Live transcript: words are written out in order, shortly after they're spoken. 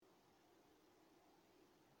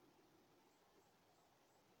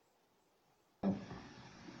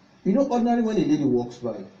You know, ordinarily when a lady walks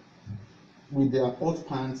by with their hot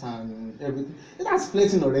pants and everything, that's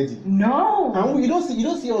flirting already. No. And you don't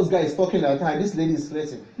see us guys talking like, "Hi, this lady is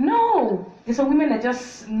flirting." No. There's some women that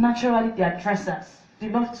just naturally they are dressers. They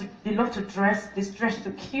love to dress. They dress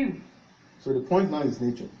to kill. So the point now is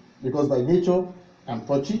nature, because by nature I'm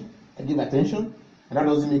touchy, I give attention, and that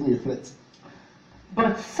doesn't make me a flirt.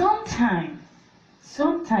 But sometimes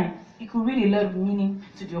it could really love meaning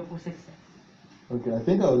to the opposite sex. Okay, I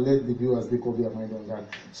think I'll let the viewers make up their mind on that.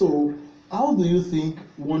 So, how do you think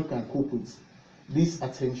one can cope with this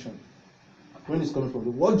attention when it's coming from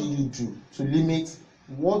you? What do you do to limit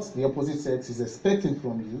what the opposite sex is expecting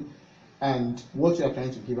from you and what you are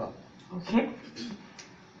trying to give up? Okay.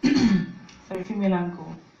 So female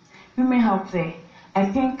angle. Women out there. I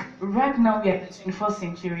think right now we are in the 21st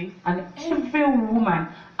century and every woman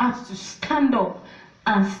has to stand up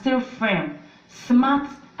and stay firm, smart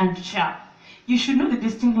and sharp. You should know the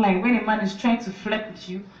distinct line when a man is trying to flirt with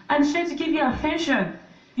you and trying to give you attention.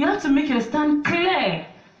 You have to make your stand clear.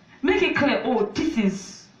 Make it clear, oh, this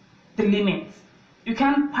is the limit. You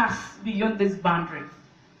can't pass beyond this boundary.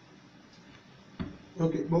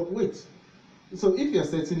 Okay, but wait. So if you're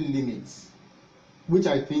setting limits, which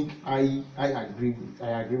I think I agree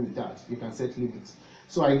with that. You can set limits.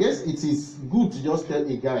 So I guess it is good to just tell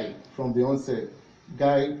a guy from the onset,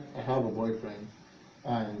 guy, I have a boyfriend,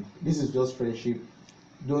 and this is just friendship.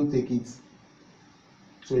 Don't take it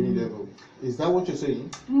to any level. Is that what you're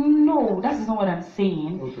saying? No, that is not what I'm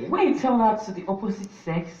saying. Okay. When you tell that to the opposite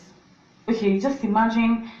sex, okay, just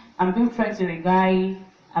imagine I'm being friends with a guy,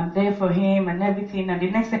 I'm there for him and everything, and the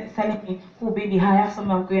next thing he's telling me, oh baby, I have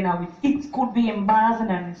someone I'm going out with. It could be embarrassing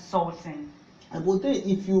and insulting. But then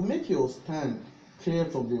if you make your stand clear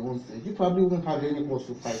from the onset, you probably won't have any cause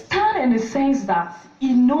to fight. Stand in the sense that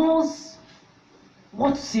he knows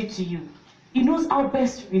what to say to you. He knows how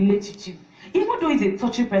best to relate to you. Even though he's a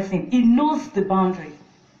touchy person, he knows the boundary.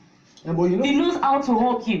 Yeah, but you know, He knows how to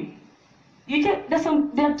hug you. There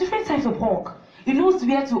are different types of hug. He knows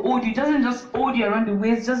where to hold you. He doesn't just hold you around the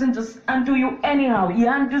waist, doesn't just handle you anyhow. He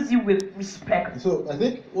handles you with respect. so I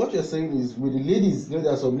think what you're saying is with the ladies, you know,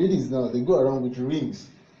 there are some ladies now, they go around with rings,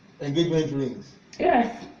 engagement rings,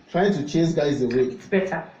 Yes, trying to chase guys away. it's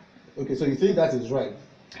better. Okay, so you think that is right?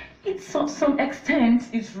 It's to some extent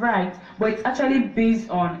it's right, but it's actually based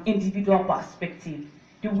on individual perspective,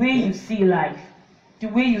 the way you see life, the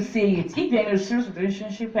way you say it. If you're in a serious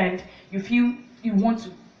relationship and you feel you want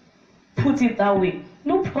to put it that way,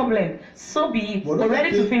 no problem. So be it. But But don't you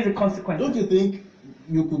ready to think- face the consequences. Don't you think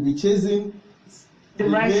you could be chasing The the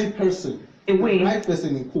right main person, away. the right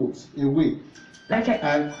person in quotes, away, Like I,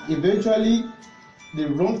 and eventually the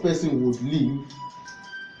wrong person would leave,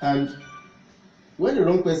 and when the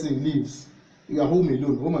wrong person leaves, you are home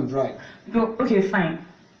alone, home and dry. go, okay, fine.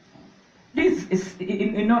 This is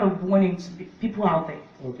a note of warning to people out there.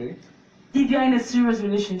 Okay. If you're in a serious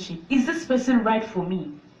relationship, is this person right for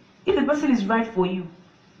me? If the person is right for you,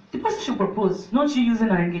 the person should propose, not you using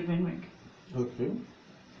an engagement ring. Okay.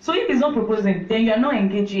 So if he's not proposing, then you are not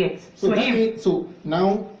engaged yet. So So that him. means, so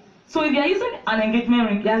now, So if you are using an engagement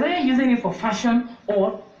ring, you are either using it for fashion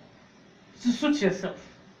or to suit yourself.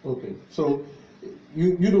 okay, so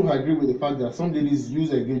you don't agree with the fact that some ladies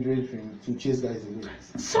use engagement ring to chase guys away.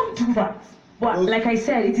 Some do that, but Those- like I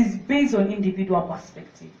said, it is based on individual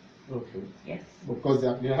perspective. Okay. Yes. Because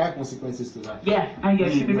there are consequences to that. Yeah, and you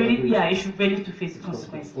should be You ready. agree. Yeah, you should be ready to face the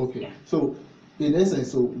consequences. Okay. Yeah. So, in essence,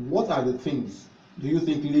 so what are the things do you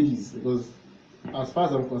think ladies? Because as far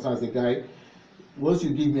as I'm concerned, as a guy, once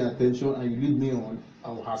you give me attention and you lead me on, I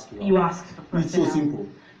will ask you. You out. ask the person. It's so out. simple.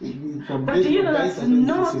 But do you know that's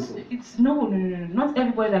not? Simple. It's no. Not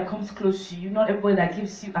everybody that comes close to you. Not everybody that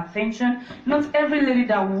gives you attention. Not every lady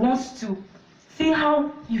that wants to see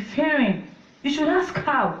how you're faring. You should ask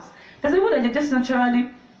out. There's people that are just naturally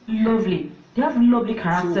lovely. They have lovely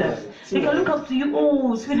characters. So They can look up to you.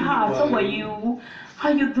 Oh, sweetheart, how are you? How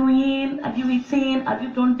you doing? Have you eaten? Have you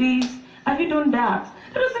done this? Have you done that?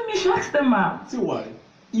 That doesn't mean you should ask them out. See why?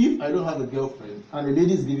 If I don't have a girlfriend and a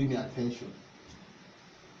lady is giving me attention,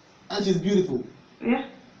 and she's beautiful, Yeah.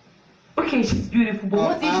 Okay, she's beautiful, but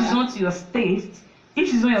what if she's not to your taste? If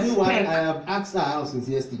she's not see your why I spec? have asked her out since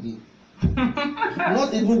yesterday.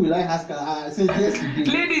 Not even will I ask her since yesterday.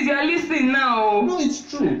 Ladies, you are listening now. No, it's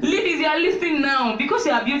true. Ladies, you are listening now. Because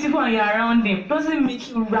you are beautiful and you are around him doesn't make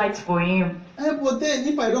you right for him. But then,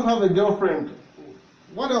 if I don't have a girlfriend,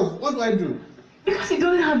 what else? What do I do? Because you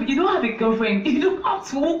don't have a girlfriend. You don't have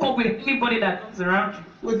to hook up with anybody that comes around you.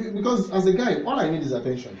 Well, because as a guy, all I need is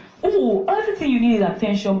attention. Oh, everything you need is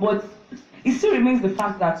attention, but it still remains the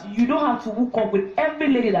fact that you don't have to hook up with every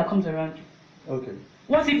lady that comes around you. Okay.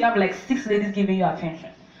 What if you have like 6 ladies giving you attention,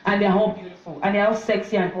 and they're all beautiful, and they're all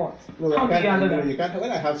sexy and hot? No, How do you handle no, that? you can't.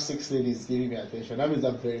 When I have 6 ladies giving me attention, that means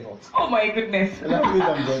I'm very hot. Oh my goodness. That means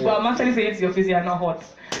I'm very Well, I'm actually saying to your face, you're not hot.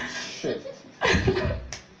 Shit.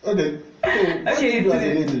 Okay. So what do you do as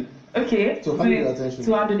a lady? Okay. To handle the attention.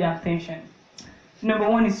 To handle the attention. Number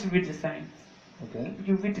one is to read the signs. Okay.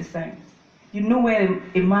 You read the signs. You know where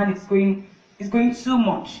a man is going too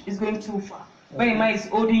much, is going too far. When a man is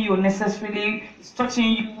holding you unnecessarily, is touching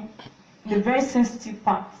you, the very sensitive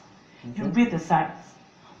part, you read the signs.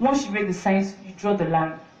 Once you read the signs, you draw the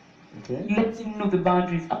line. Okay. Let him know the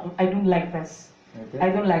boundaries. I don't like this. Okay. I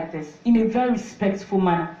don't like this. In a very respectful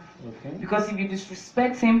manner. Okay. Because if you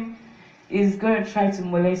disrespect him, he's going to try to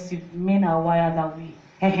molest you. Men are wired that way.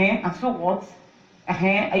 And so what?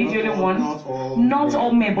 Are you the only one? Not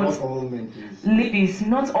all men, but not all men, please. ladies,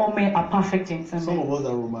 not all men are perfect gentlemen. Some of us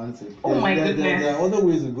are romantic. Oh my goodness. There are other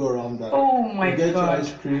ways to go around that. Oh my we'll get God. you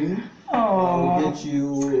ice cream. Oh. We'll get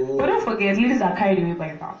you. But don't forget, ladies are carried away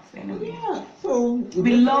by that. Anyway. Yeah. So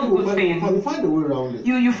We love good things. We find a way around it.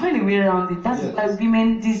 You find a way around it. That's Yes. why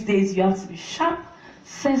women these days, you have to be sharp,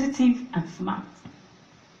 sensitive, and smart.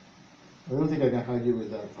 I don't think I can argue with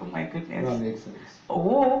that. Oh my goodness. That makes sense.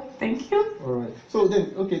 Oh, thank you. All right. So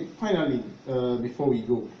then, okay. Finally, before we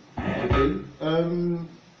go, okay.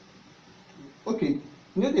 Okay.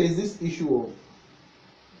 You know, there is this issue of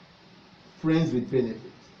friends with benefits.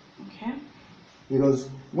 Okay. Because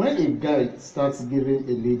when a guy starts giving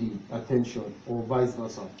a lady attention or vice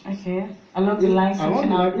versa, Okay. Along the line, something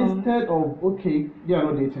happened. instead of, okay, they are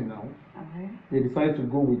not dating now, Okay. they decide to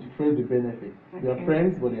go with friends with benefit. They are Okay.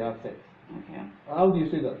 friends, but they have sex. Okay. How do you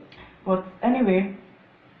say that? But anyway,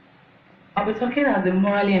 I'll be talking as a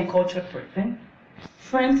morally and cultural person.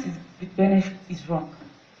 Friends with benefit is wrong.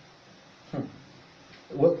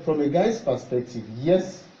 Well, from a guy's perspective,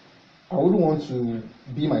 yes, I wouldn't want to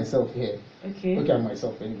be myself here. Okay. Okay, I'm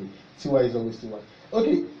myself anyway. Tiwa is always Tiwa.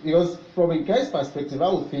 Okay, because from a guy's perspective, I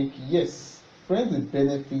would think, yes, friends with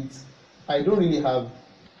benefits, I don't really have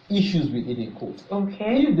issues with it in quote.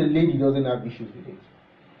 Okay. If the lady doesn't have issues with it.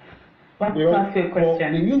 Let's Because ask you a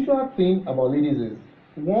question. the usual thing about ladies is,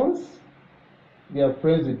 once they are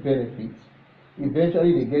friends with benefits,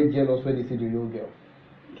 eventually they get jealous when they see the real girl.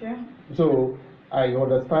 Okay. So, I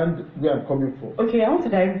understand where I'm coming from. Okay, I want to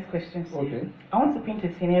dive into questions. Okay, I want to paint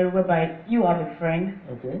a scenario whereby you have a friend.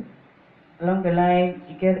 okay. Along the line,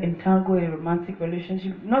 you get entangled in a romantic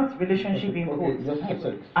relationship, not relationship in Okay, quotes. just have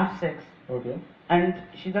sex. Have sex. Okay. And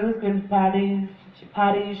she doesn't go to parties, she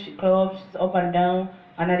clubs, she's up and down,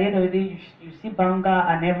 and at the end of the day, you see banger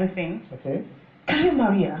and everything. Okay. Can you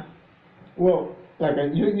marry her? Well, like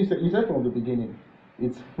you said from the beginning,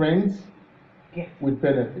 it's friends Yeah. with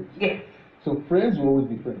benefits. Yeah. So friends will always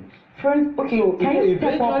be friends. Friends, okay, So can you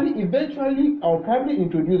step up? eventually, I'll probably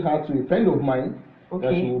introduce her to a friend of mine that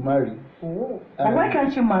she Okay. will marry. Oh. And why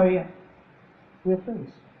can't you marry her? We're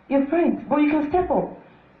friends. You're friends, but you can step up.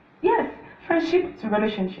 Yes, friendship to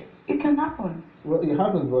relationship. It can happen. Well, it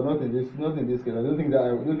happens, but not in this case. I don't think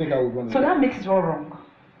I would want to. So that makes it all wrong.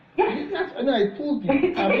 Yes. And I told you,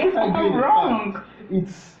 It's I'm not arguing the wrong. fact.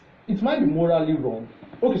 It might be morally wrong.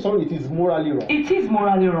 Okay, sorry, it is morally wrong. It is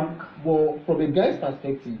morally wrong. But from a guy's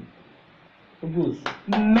perspective, suppose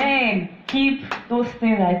Men, keep those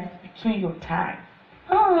things like between your thighs.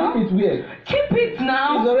 keep it weird. Keep it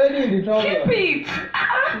now. It's already in the trouser. Keep it.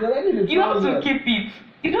 It's already in the You have to trouser. keep it.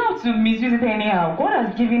 You don't have to misuse it anyhow. God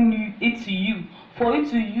has given it to you for you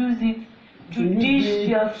to use it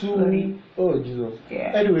judiciously. Oh Jesus.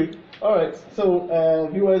 Yeah. Anyway, all right. So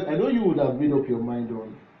viewers, I know you would have made up your mind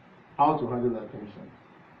on how to handle attention,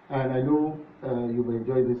 and I know you've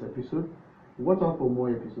enjoyed this episode. Watch out for more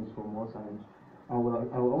episodes from us, and I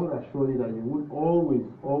will assure you that you would always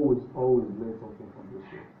learn something from this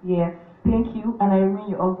show. Yes, thank you. And I remain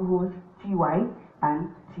your uncle host, TY and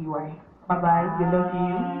TY. Bye bye. We love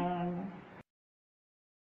you.